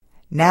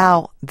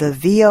Now, the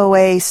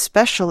VOA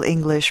Special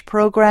English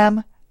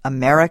program,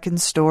 American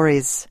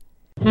Stories.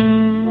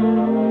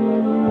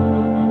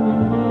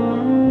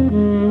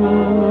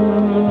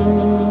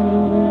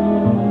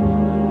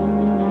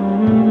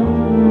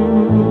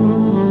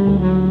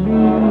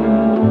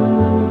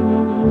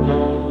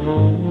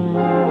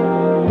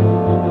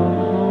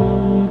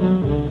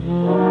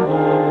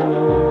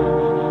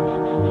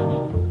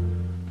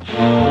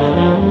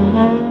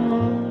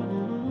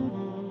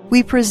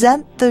 We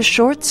present the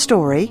short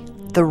story,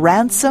 The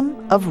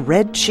Ransom of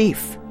Red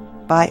Chief,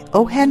 by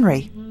O.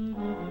 Henry.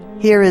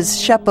 Here is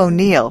Shep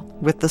O'Neill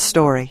with the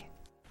story.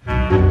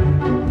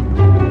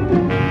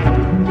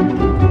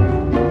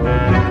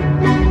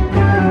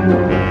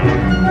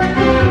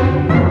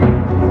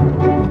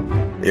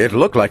 It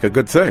looked like a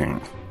good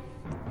thing.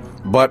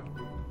 But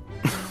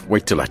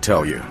wait till I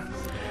tell you.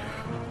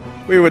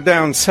 We were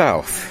down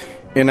south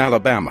in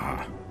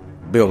Alabama,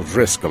 Bill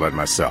Driscoll and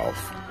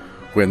myself,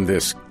 when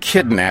this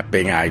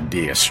kidnapping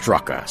idea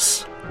struck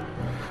us.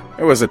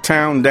 There was a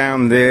town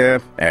down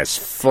there as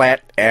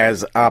flat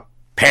as a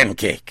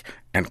pancake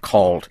and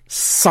called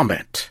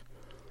Summit.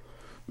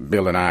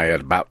 Bill and I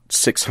had about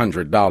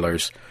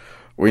 $600.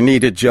 We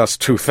needed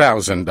just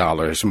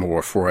 $2,000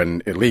 more for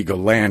an illegal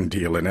land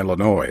deal in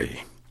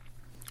Illinois.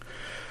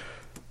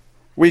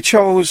 We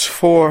chose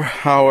for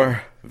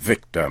our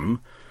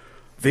victim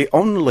the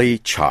only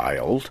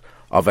child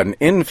of an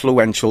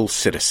influential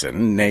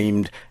citizen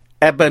named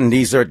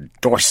Ebenezer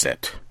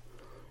Dorset.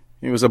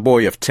 He was a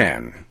boy of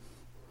 10,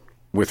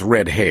 with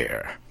red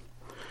hair.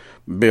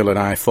 Bill and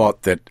I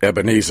thought that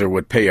Ebenezer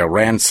would pay a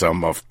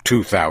ransom of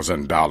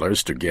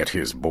 $2,000 to get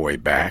his boy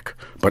back,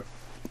 but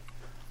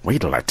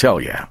wait till I tell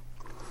you.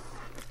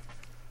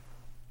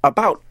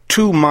 About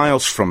 2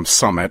 miles from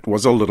Summit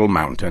was a little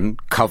mountain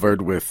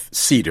covered with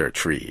cedar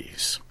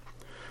trees.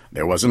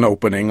 There was an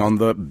opening on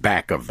the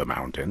back of the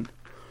mountain.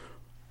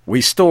 We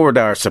stored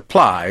our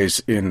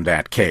supplies in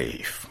that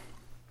cave.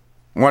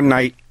 One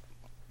night,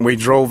 we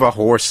drove a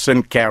horse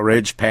and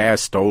carriage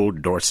past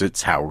old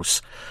Dorset's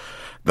house.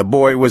 The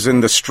boy was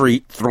in the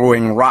street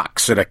throwing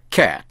rocks at a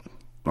cat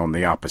on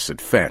the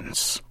opposite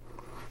fence.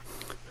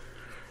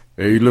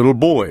 "Hey, little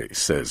boy,"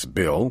 says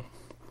Bill,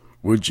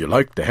 "would you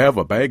like to have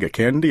a bag of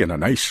candy and a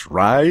nice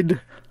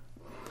ride?"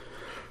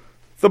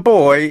 The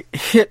boy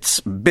hits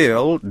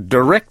Bill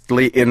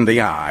directly in the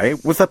eye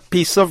with a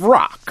piece of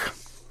rock.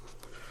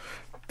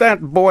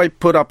 That boy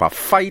put up a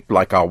fight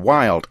like a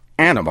wild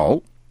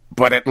animal,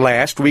 but at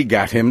last we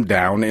got him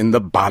down in the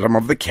bottom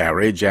of the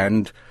carriage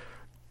and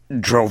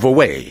drove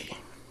away.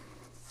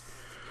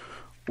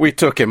 We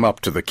took him up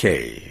to the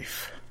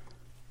cave.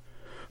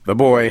 The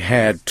boy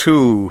had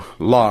 2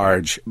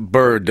 large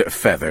bird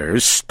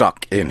feathers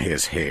stuck in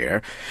his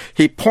hair.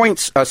 He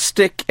points a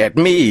stick at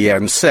me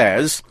and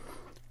says,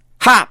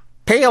 "Ha,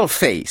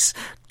 paleface!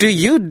 Do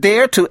you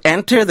dare to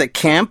enter the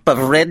camp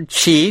of Red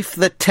Chief,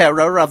 the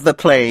terror of the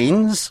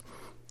plains?"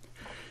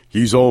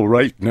 "He's all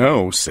right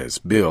now," says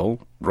Bill,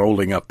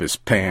 rolling up his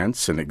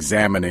pants and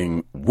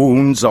examining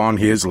wounds on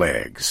his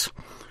legs.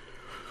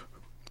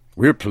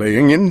 "We're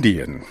playing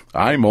Indian.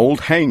 I'm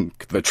old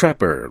Hank, the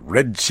trapper,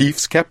 Red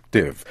Chief's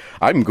captive.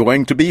 I'm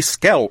going to be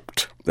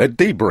scalped at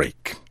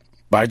daybreak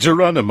by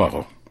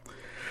Geronimo.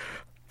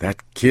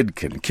 That kid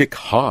can kick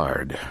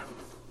hard."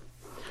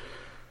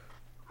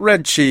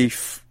 "Red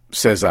Chief,"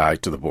 says I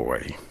to the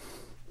boy,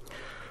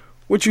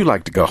 "would you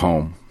like to go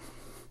home?"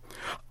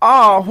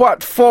 "Oh,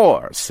 what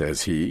for?"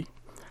 says he.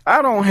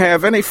 "I don't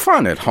have any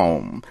fun at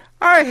home.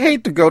 I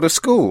hate to go to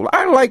school.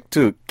 I like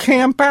to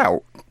camp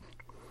out."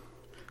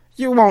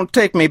 "You won't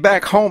take me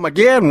back home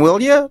again,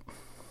 will you?"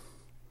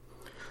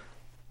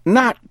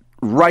 "Not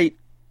right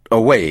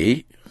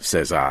away,"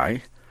 says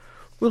I.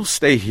 "We'll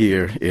stay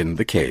here in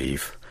the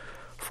cave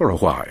for a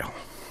while."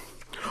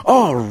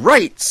 "All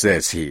right,"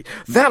 says he.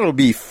 "That'll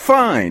be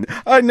fine.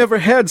 I never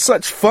had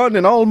such fun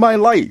in all my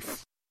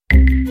life."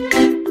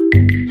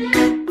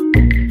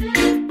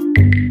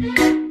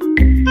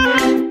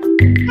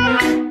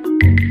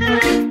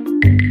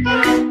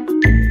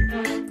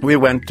 We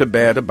went to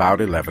bed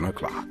about 11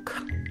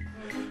 o'clock.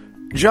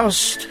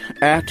 Just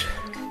at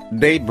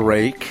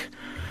daybreak,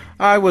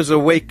 I was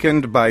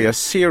awakened by a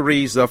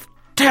series of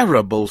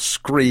terrible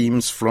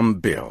screams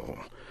from Bill.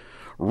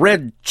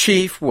 Red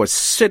Chief was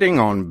sitting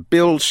on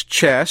Bill's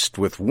chest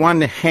with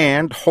one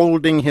hand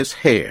holding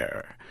his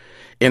hair.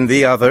 In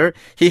the other,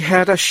 he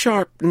had a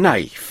sharp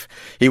knife.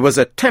 He was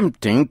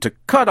attempting to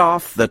cut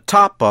off the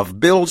top of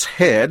Bill's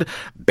head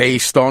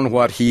based on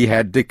what he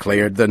had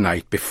declared the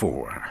night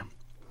before.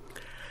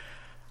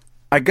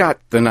 I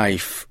got the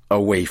knife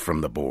away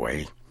from the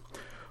boy,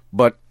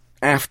 but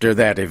after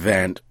that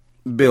event,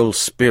 Bill's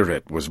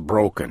spirit was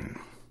broken.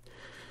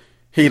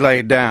 He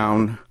lay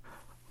down,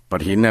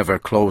 but he never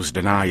closed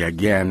an eye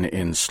again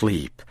in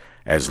sleep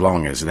as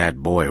long as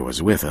that boy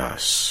was with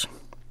us.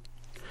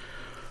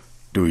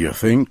 "Do you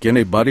think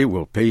anybody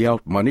will pay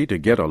out money to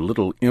get a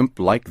little imp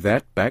like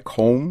that back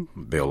home?"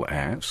 Bill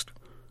asked.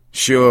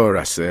 "Sure,"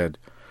 I said.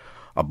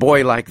 "A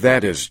boy like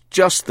that is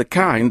just the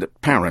kind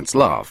that parents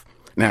love.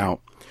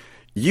 Now,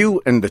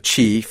 You and the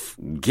chief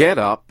get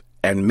up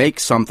and make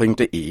something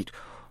to eat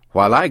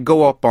while I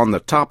go up on the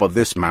top of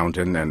this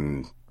mountain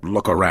and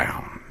look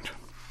around.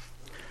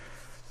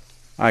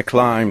 I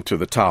climbed to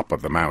the top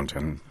of the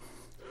mountain.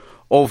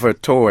 Over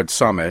toward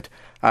summit,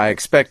 I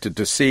expected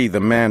to see the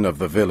men of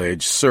the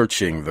village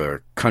searching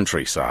the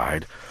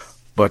countryside,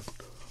 but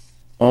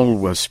all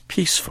was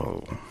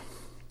peaceful.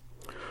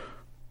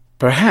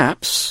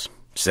 Perhaps,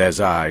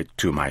 says I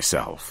to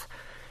myself,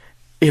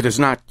 it has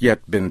not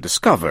yet been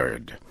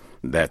discovered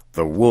that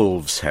the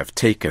wolves have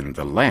taken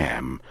the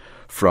lamb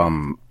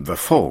from the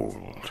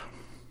fold.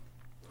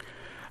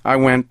 I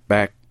went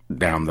back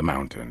down the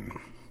mountain.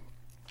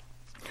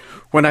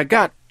 When I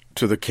got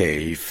to the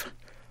cave,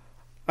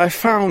 I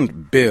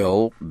found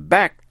Bill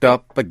backed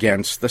up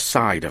against the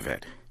side of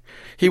it.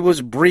 He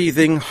was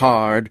breathing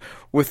hard,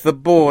 with the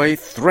boy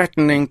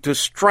threatening to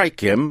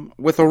strike him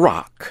with a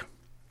rock.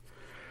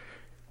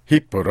 "He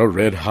put a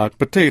red-hot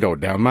potato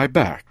down my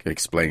back,"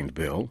 explained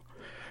Bill,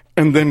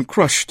 "and then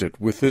crushed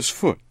it with his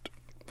foot.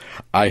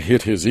 I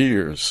hit his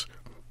ears.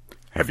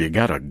 Have you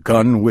got a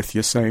gun with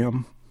you,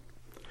 Sam?"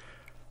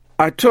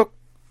 I took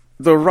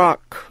the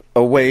rock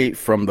away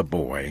from the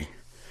boy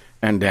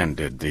and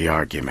ended the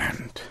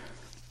argument.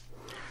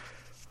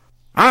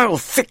 "I'll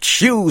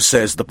fix you,"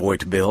 says the boy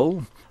to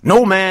Bill.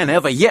 "No man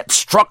ever yet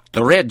struck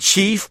the Red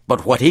Chief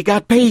but what he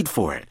got paid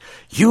for it.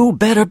 You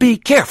better be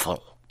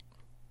careful."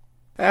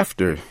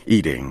 After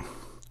eating,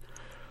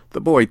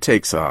 the boy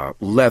takes a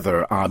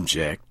leather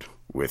object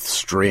with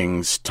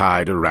strings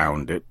tied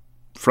around it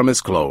from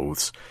his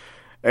clothes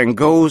and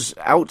goes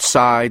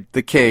outside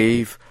the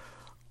cave,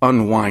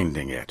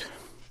 unwinding it.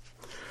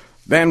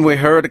 Then we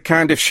heard a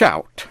kind of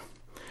shout.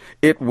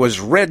 It was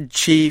Red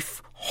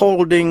Chief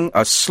holding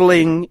a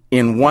sling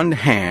in one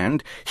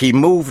hand. He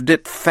moved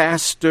it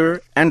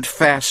faster and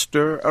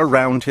faster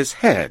around his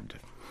head.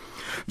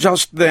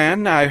 Just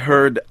then I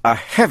heard a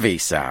heavy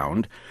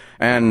sound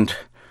and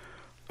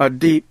a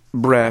deep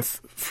breath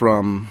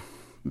from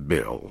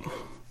Bill.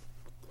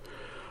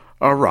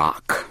 A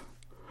rock,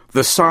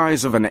 the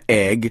size of an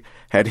egg,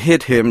 had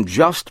hit him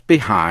just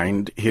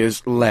behind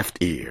his left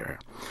ear.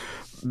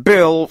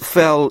 Bill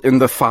fell in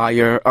the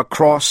fire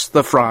across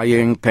the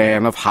frying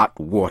pan of hot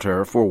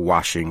water for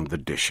washing the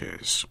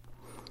dishes.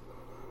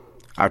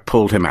 I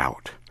pulled him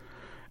out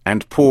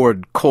and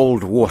poured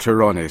cold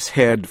water on his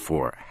head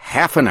for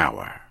half an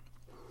hour.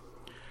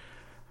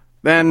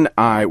 Then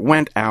I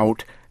went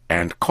out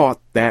and caught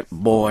that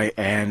boy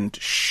and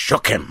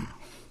shook him.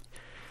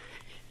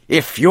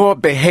 "If your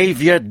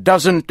behavior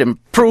doesn't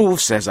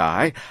improve," says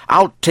I,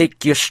 "I'll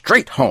take you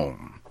straight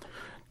home.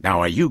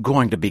 Now are you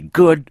going to be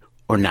good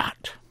or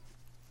not?"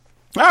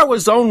 "I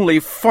was only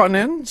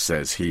funnin',"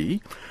 says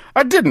he.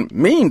 "I didn't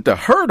mean to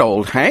hurt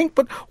old Hank,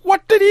 but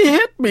what did he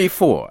hit me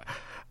for?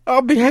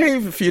 I'll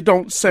behave if you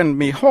don't send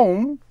me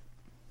home."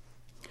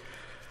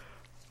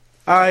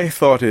 I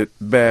thought it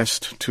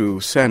best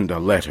to send a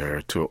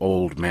letter to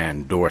old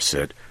man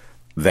Dorset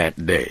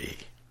that day,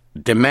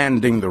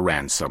 demanding the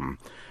ransom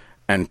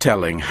and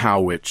telling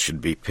how it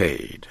should be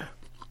paid.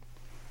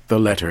 The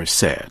letter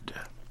said,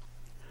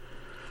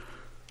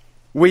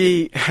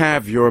 "We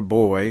have your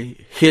boy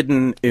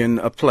hidden in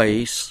a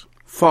place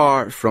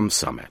far from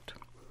Summit.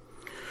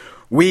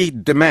 We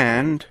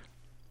demand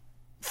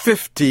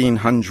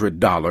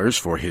 $1,500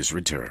 for his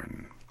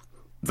return.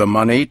 The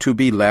money to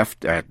be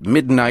left at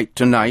midnight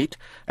tonight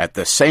at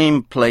the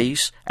same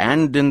place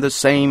and in the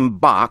same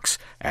box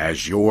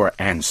as your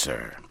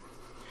answer.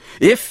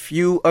 If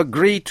you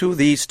agree to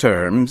these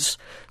terms,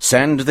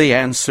 send the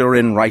answer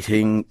in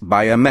writing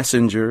by a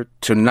messenger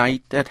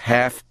tonight at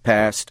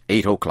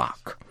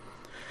 8:30.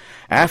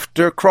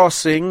 After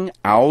crossing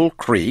Owl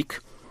Creek,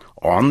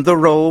 on the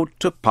road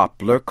to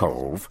Poplar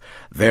Cove,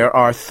 there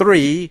are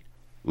 3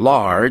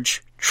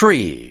 large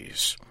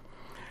trees.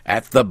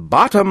 At the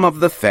bottom of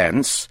the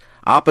fence,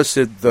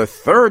 opposite the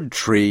 3rd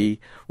tree,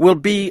 will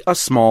be a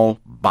small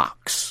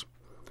box.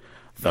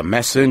 The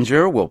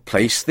messenger will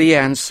place the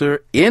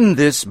answer in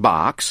this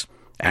box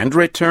and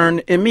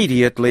return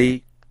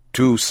immediately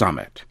to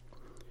Summit.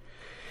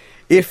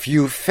 If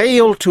you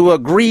fail to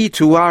agree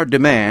to our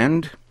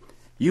demand,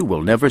 you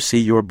will never see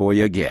your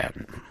boy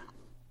again.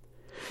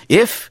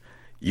 If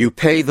you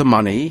pay the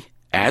money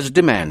as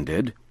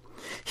demanded,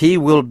 he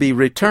will be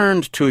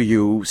returned to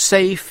you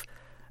safe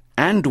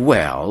and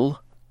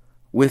well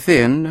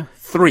within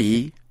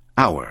 3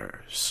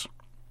 hours."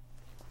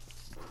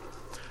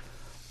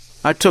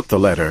 I took the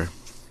letter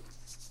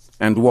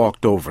and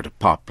walked over to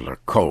Poplar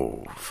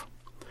Cove.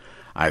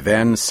 I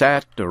then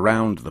sat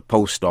around the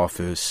post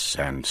office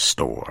and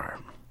store.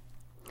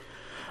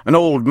 An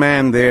old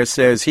man there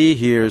says he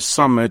hears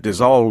Summit is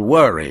all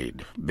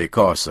worried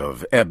because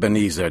of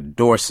Ebenezer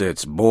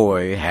Dorset's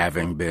boy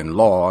having been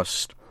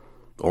lost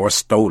or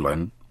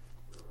stolen.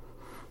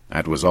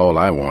 That was all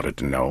I wanted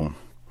to know.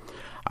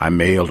 I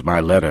mailed my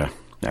letter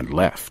and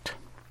left.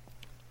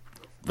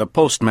 The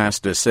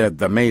postmaster said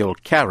the mail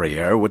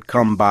carrier would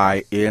come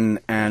by in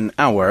an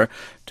hour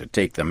to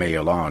take the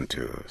mail on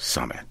to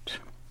Summit.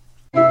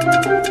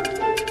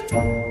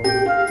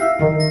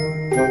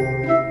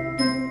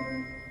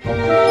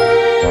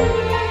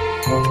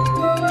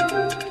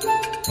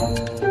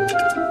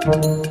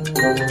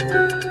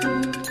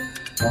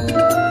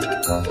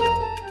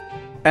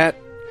 At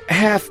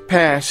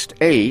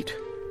 8:30,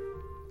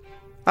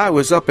 I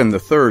was up in the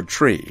third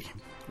tree,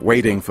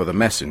 waiting for the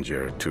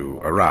messenger to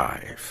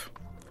arrive.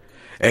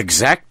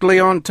 Exactly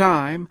on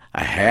time,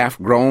 a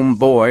half-grown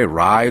boy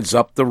rides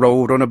up the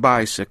road on a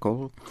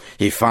bicycle.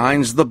 He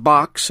finds the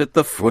box at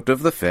the foot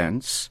of the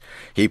fence.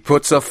 He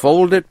puts a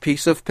folded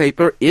piece of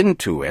paper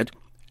into it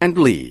and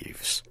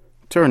leaves,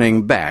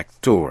 turning back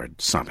toward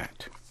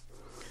Summit.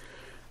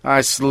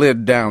 I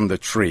slid down the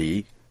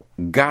tree,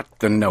 got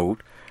the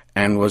note,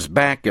 and was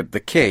back at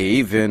the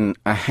cave in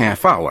a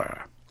half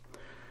hour.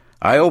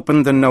 I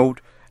opened the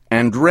note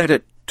and read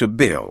it to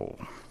Bill.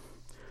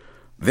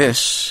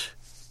 This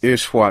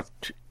is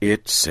what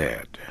it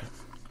said.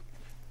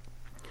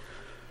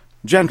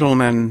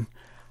 Gentlemen,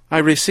 I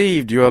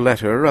received your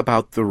letter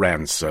about the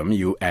ransom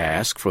you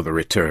asked for the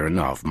return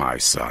of my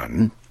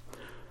son.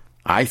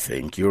 I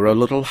think you're a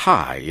little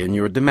high in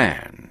your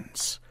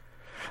demands.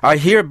 I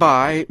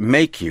hereby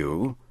make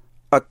you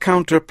a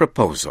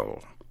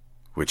counter-proposal,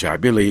 which I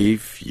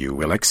believe you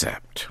will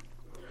accept.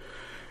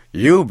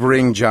 You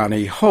bring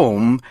Johnny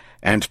home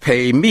and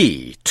pay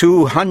me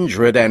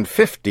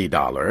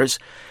 $250,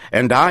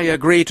 and I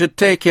agree to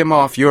take him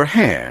off your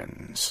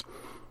hands.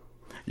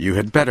 You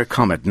had better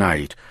come at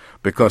night,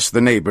 because the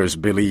neighbors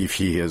believe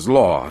he is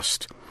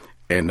lost,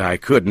 and I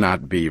could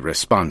not be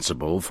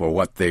responsible for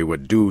what they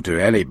would do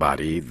to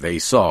anybody they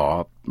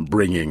saw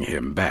bringing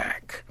him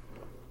back.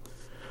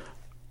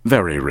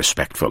 Very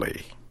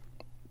respectfully,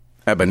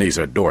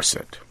 Ebenezer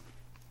Dorset.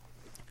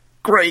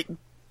 Great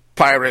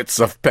pirates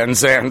of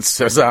Penzance,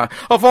 says I,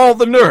 of all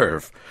the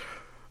nerve!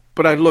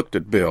 But I looked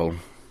at Bill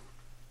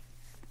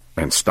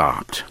and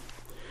stopped.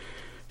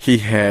 He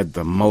had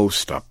the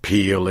most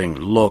appealing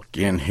look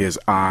in his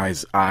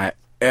eyes I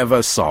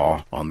ever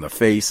saw on the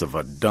face of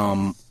a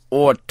dumb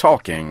or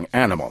talking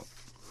animal.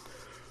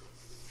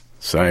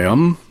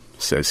 Sam,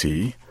 says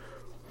he,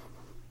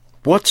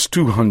 what's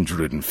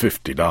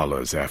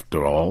 $250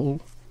 after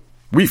all?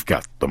 We've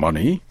got the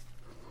money.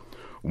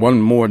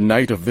 One more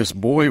night of this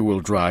boy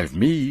will drive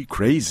me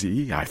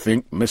crazy. I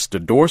think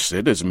Mr.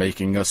 Dorset is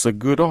making us a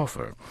good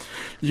offer.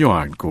 You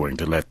aren't going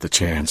to let the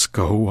chance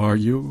go, are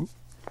you?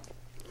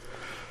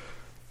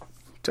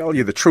 Tell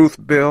you the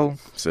truth, Bill,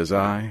 says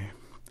I.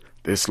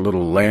 This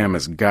little lamb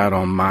has got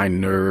on my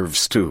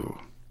nerves, too.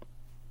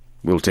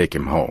 We'll take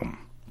him home,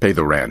 pay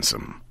the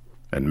ransom,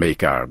 and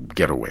make our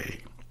getaway.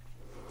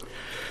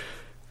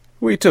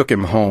 We took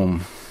him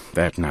home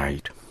that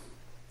night.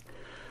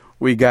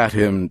 We got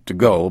him to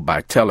go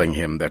by telling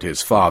him that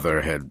his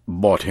father had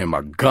bought him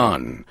a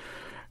gun,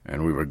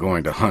 and we were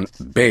going to hunt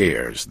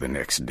bears the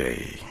next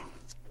day.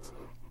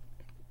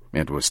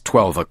 It was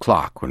 12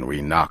 o'clock when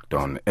we knocked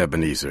on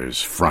Ebenezer's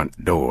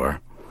front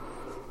door.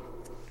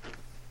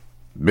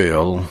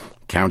 Bill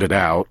counted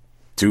out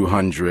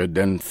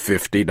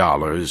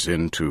 $250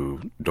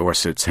 into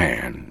Dorset's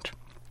hand.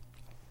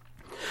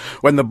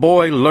 When the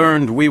boy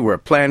learned we were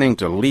planning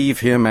to leave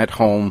him at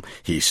home,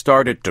 he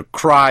started to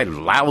cry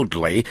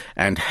loudly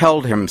and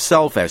held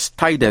himself as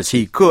tight as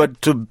he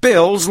could to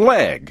Bill's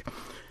leg.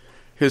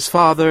 His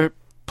father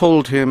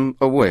pulled him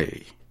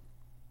away,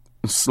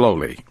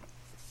 slowly.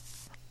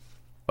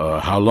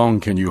 How long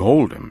can you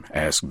hold him?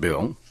 Asked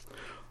Bill.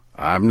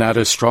 I'm not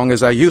as strong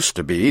as I used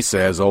to be,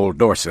 says old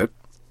Dorset.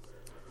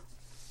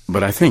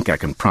 But I think I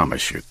can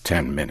promise you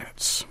 10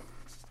 minutes.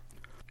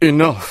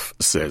 Enough,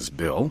 says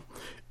Bill.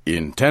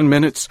 In 10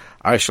 minutes,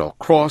 I shall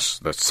cross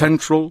the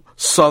central,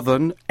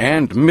 southern,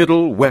 and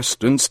middle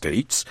western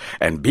states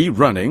and be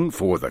running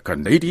for the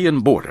Canadian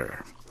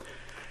border.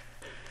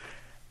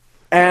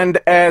 And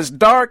as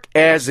dark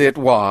as it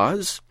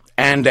was,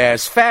 and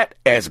as fat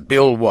as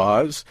Bill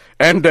was,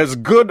 and as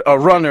good a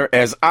runner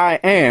as I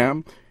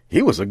am,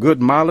 he was a good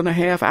 1.5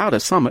 miles out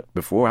of Summit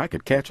before I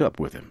could catch up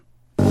with him.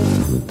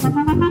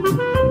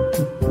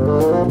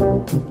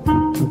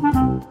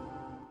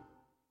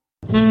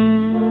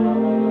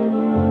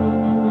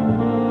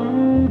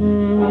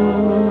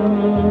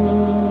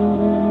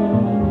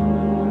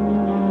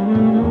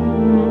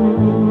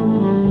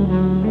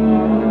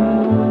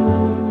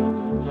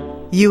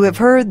 You have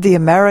heard the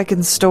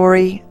American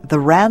story, The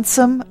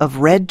Ransom of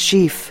Red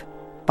Chief,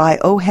 by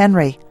O.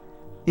 Henry.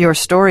 Your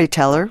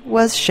storyteller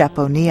was Shep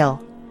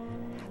O'Neill.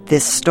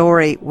 This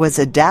story was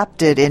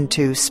adapted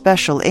into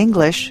special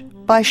English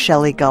by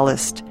Shelley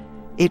Gullist.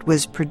 It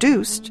was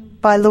produced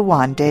by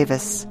Luan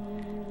Davis.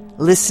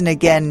 Listen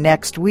again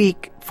next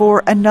week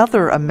for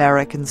another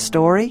American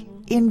story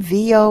in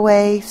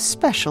VOA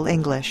Special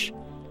English.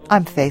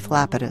 I'm Faith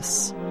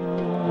Lapidus.